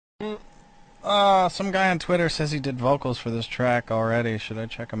Some guy on Twitter says he did vocals for this track already. Should I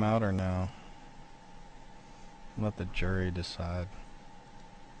check him out or no? Let the jury decide.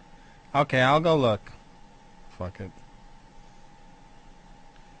 Okay, I'll go look. Fuck it.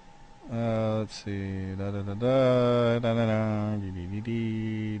 Let's see. Da da da da da da da. Dee dee dee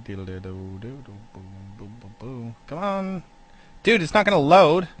dee dee do do do boom boom boom boom. Come on, dude! It's not gonna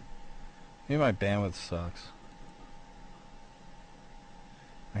load. Maybe my bandwidth sucks.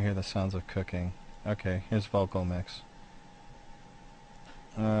 I hear the sounds of cooking. Okay, here's vocal mix.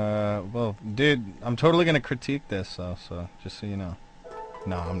 Well, dude, I'm totally gonna critique this, though, so just so you know.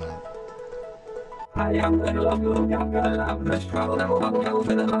 No, I'm not. I am the love, young love, the struggle,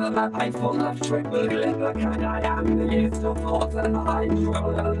 over the love, I fall off trick, but never can I am the years of force and I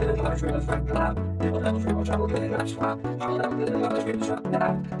trouble, a little triple club, little triple trouble with a strap, little triple shot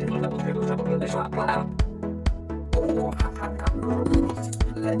now, little triple trouble with a strap now. Oh,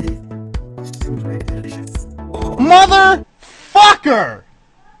 splendid, simply delicious. Motherfucker!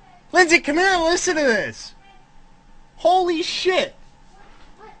 Lindsay, come here and listen to this! Holy shit!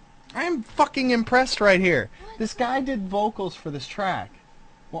 I am fucking impressed right here. This guy did vocals for this track.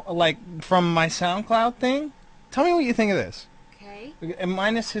 Well, like, from my SoundCloud thing. Tell me what you think of this. Okay. And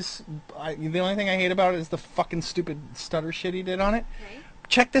minus his... the only thing I hate about it is the fucking stupid stutter shit he did on it. Okay.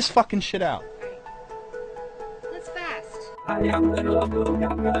 Check this fucking shit out. That's fast. I am the love,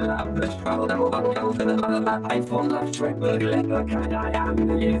 young love, the struggle, over the love, I fall off trick, but never can I am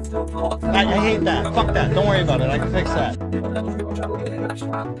the years of force. I hate that. Fuck that. Don't worry about it. I can fix that.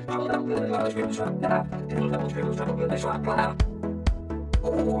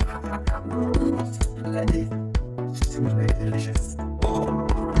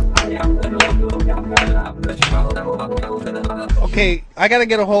 Okay, I gotta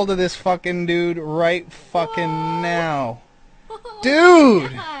get a hold of this fucking dude right fucking now.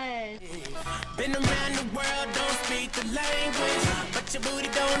 Dude! Been around the world, don't speak the language, but your booty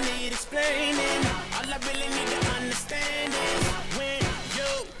don't need explaining. All I really need to understand is when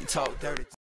you talk dirty.